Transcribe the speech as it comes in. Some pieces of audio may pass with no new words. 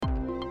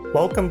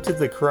Welcome to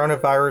the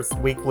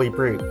Coronavirus Weekly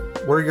Brief.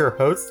 We're your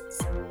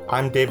hosts.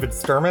 I'm David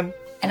Sturman.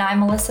 And I'm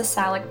Melissa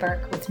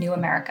Salick-Burke with New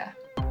America.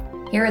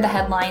 Here are the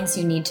headlines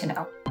you need to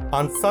know.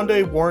 On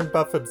Sunday, Warren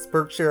Buffett's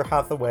Berkshire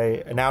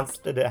Hathaway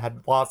announced that it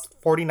had lost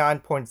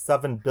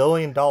 $49.7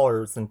 billion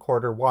in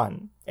quarter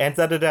one, and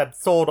that it had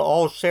sold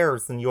all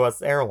shares in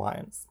U.S.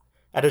 airlines.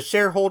 At a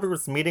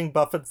shareholders' meeting,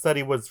 Buffett said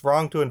he was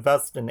wrong to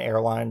invest in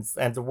airlines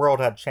and the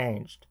world had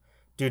changed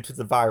due to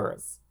the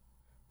virus.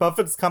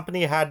 Buffett's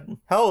company had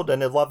held an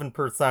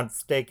 11%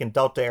 stake in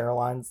Delta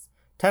Airlines,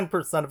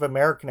 10% of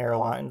American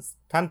Airlines,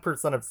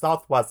 10% of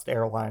Southwest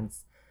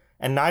Airlines,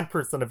 and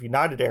 9% of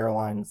United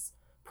Airlines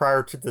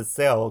prior to the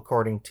sale,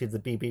 according to the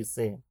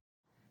BBC.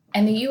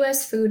 And the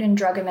U.S. Food and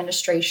Drug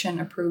Administration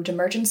approved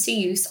emergency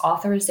use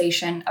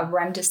authorization of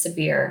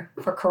Remdesivir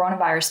for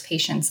coronavirus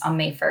patients on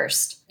May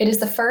 1st. It is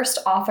the first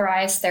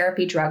authorized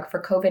therapy drug for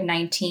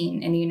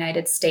COVID-19 in the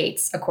United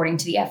States, according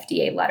to the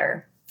FDA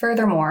letter.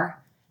 Furthermore,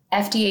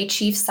 FDA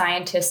Chief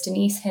Scientist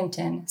Denise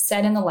Hinton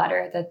said in the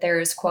letter that there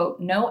is, quote,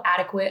 no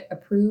adequate,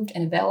 approved,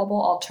 and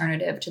available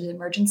alternative to the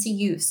emergency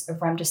use of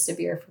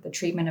Remdesivir for the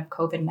treatment of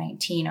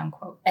COVID-19,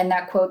 unquote. And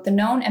that, quote, the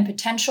known and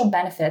potential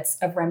benefits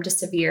of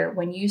Remdesivir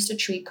when used to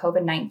treat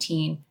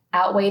COVID-19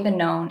 outweigh the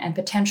known and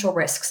potential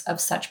risks of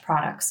such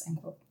products,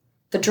 unquote.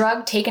 The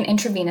drug taken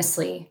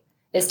intravenously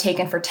is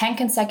taken for 10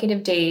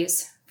 consecutive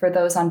days for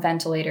those on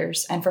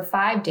ventilators and for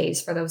 5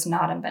 days for those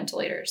not on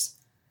ventilators.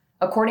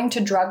 According to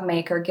drug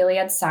maker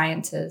Gilead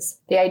Sciences,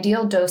 the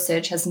ideal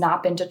dosage has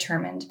not been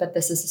determined, but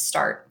this is a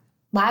start.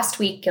 Last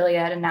week,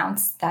 Gilead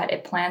announced that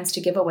it plans to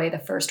give away the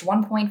first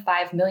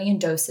 1.5 million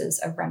doses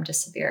of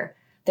Remdesivir,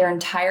 their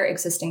entire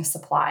existing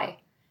supply,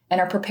 and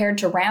are prepared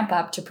to ramp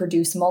up to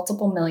produce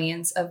multiple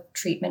millions of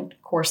treatment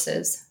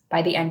courses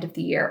by the end of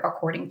the year,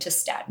 according to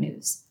Stat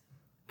News.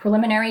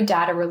 Preliminary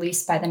data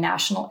released by the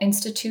National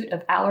Institute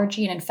of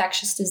Allergy and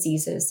Infectious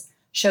Diseases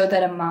showed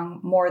that among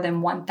more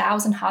than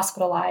 1,000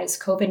 hospitalized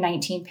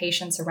COVID-19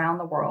 patients around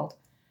the world,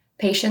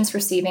 patients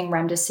receiving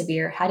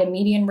Remdesivir had a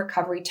median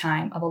recovery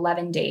time of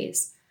 11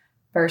 days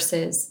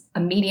versus a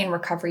median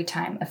recovery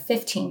time of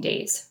 15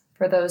 days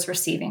for those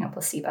receiving a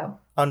placebo.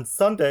 On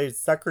Sunday,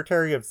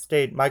 Secretary of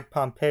State Mike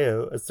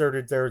Pompeo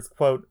asserted there is,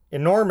 quote,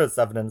 enormous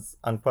evidence,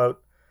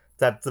 unquote,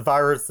 that the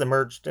virus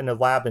emerged in a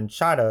lab in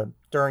China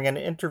during an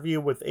interview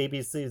with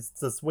ABC's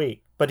This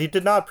Week, but he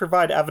did not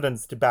provide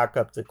evidence to back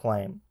up the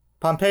claim.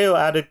 Pompeo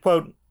added,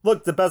 quote,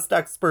 look, the best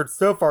experts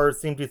so far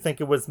seem to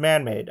think it was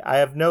man-made. I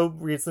have no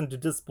reason to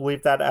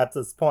disbelieve that at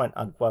this point,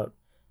 unquote.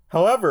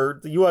 However,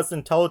 the U.S.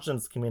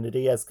 intelligence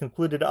community has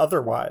concluded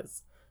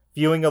otherwise,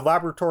 viewing a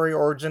laboratory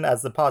origin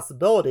as a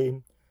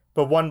possibility,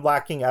 but one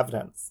lacking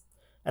evidence.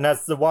 And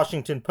as the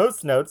Washington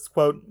Post notes,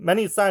 quote,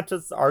 many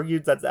scientists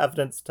argued that the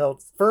evidence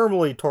tilts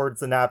firmly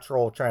towards a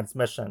natural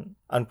transmission,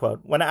 unquote.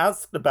 When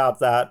asked about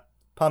that,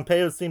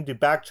 Pompeo seemed to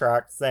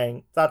backtrack,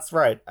 saying, that's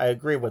right, I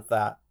agree with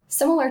that.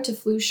 Similar to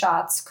flu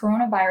shots,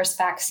 coronavirus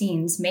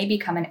vaccines may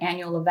become an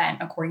annual event,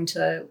 according to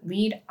the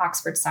lead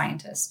Oxford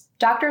scientist.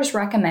 Doctors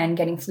recommend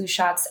getting flu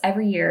shots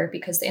every year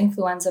because the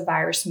influenza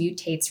virus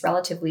mutates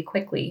relatively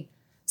quickly,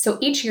 so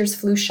each year's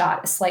flu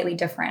shot is slightly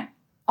different.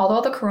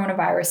 Although the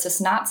coronavirus does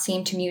not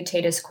seem to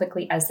mutate as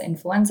quickly as the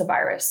influenza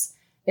virus,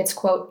 it's,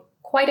 quote,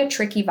 quite a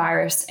tricky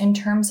virus in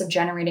terms of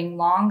generating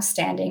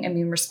long-standing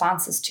immune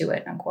responses to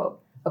it,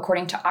 unquote,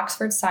 according to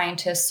Oxford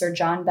scientist Sir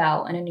John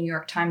Bell in a New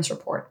York Times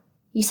report.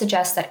 He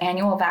suggests that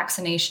annual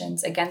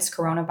vaccinations against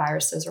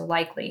coronaviruses are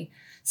likely,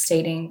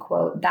 stating,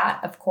 quote, that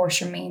of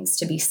course remains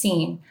to be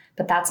seen,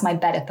 but that's my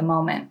bet at the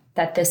moment,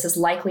 that this is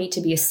likely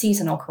to be a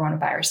seasonal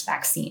coronavirus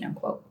vaccine,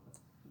 unquote.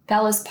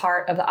 Bell is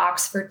part of the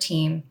Oxford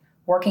team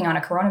working on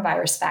a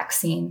coronavirus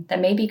vaccine that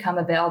may become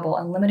available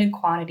in limited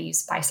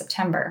quantities by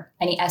September,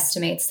 and he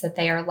estimates that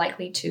they are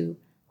likely to,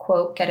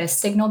 quote, get a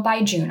signal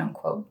by June,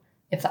 unquote,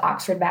 if the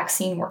Oxford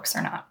vaccine works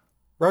or not.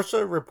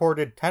 Russia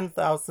reported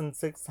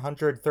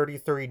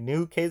 10,633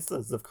 new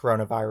cases of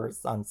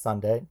coronavirus on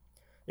Sunday,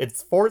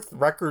 its fourth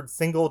record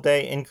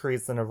single-day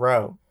increase in a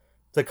row.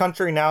 The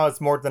country now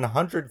has more than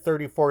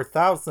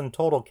 134,000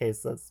 total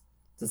cases,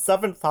 the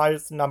seventh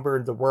highest number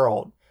in the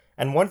world,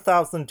 and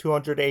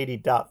 1,280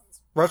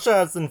 deaths. Russia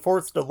has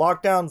enforced a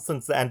lockdown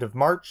since the end of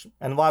March,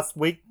 and last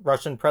week,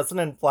 Russian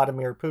President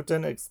Vladimir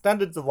Putin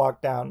extended the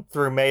lockdown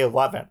through May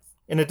 11th.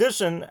 In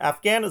addition,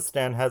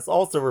 Afghanistan has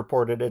also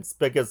reported its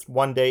biggest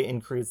one-day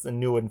increase in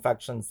new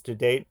infections to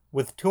date,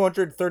 with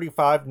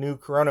 235 new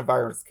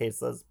coronavirus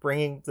cases,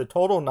 bringing the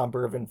total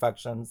number of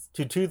infections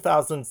to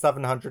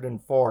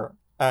 2,704.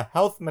 A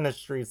health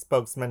ministry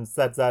spokesman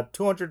said that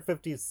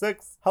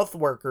 256 health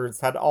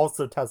workers had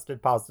also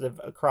tested positive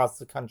across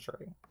the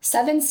country.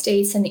 7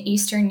 states in the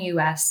eastern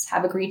U.S.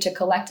 have agreed to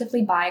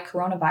collectively buy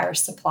coronavirus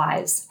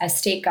supplies as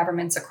state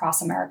governments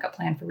across America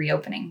plan for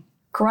reopening.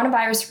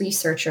 Coronavirus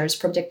researchers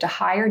predict a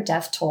higher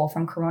death toll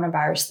from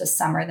coronavirus this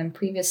summer than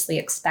previously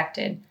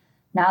expected,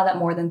 now that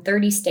more than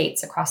 30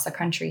 states across the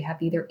country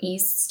have either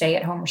eased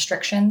stay-at-home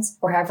restrictions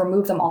or have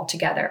removed them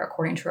altogether,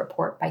 according to a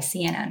report by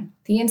CNN.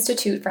 The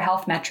Institute for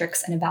Health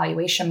Metrics and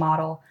Evaluation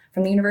model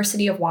from the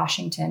University of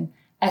Washington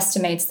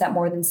estimates that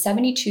more than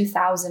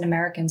 72,000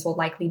 Americans will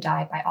likely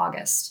die by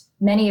August.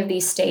 Many of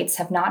these states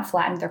have not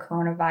flattened their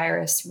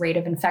coronavirus rate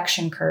of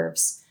infection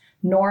curves,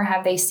 nor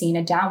have they seen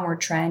a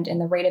downward trend in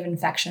the rate of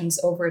infections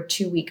over a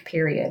 2-week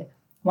period,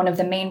 one of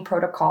the main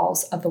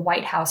protocols of the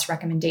White House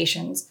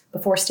recommendations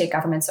before state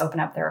governments open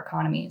up their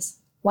economies.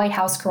 White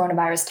House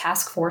Coronavirus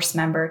Task Force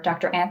member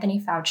Dr. Anthony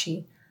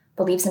Fauci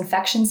believes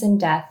infections and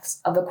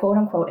deaths of the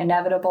quote-unquote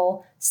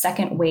inevitable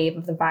second wave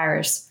of the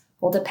virus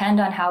will depend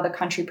on how the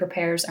country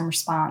prepares and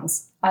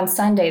responds. On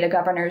Sunday, the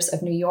governors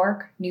of New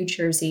York, New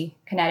Jersey,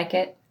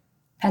 Connecticut,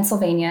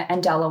 Pennsylvania,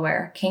 and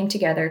Delaware came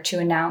together to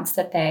announce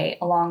that they,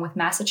 along with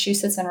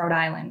Massachusetts and Rhode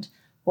Island,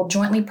 will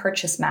jointly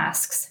purchase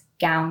masks,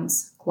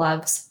 gowns,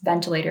 gloves,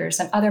 ventilators,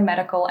 and other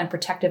medical and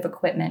protective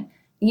equipment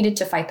needed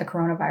to fight the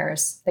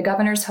coronavirus. The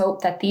governors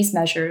hope that these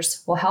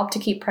measures will help to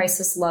keep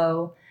prices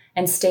low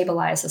and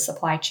stabilize the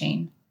supply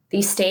chain.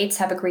 These states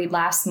have agreed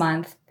last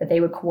month that they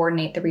would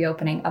coordinate the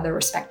reopening of their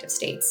respective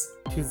states.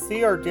 To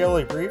see our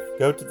daily brief,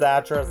 go to the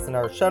address in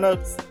our show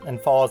notes and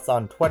follow us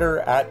on Twitter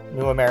at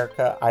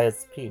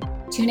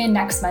NewAmericaISP. Tune in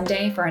next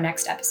Monday for our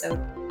next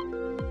episode.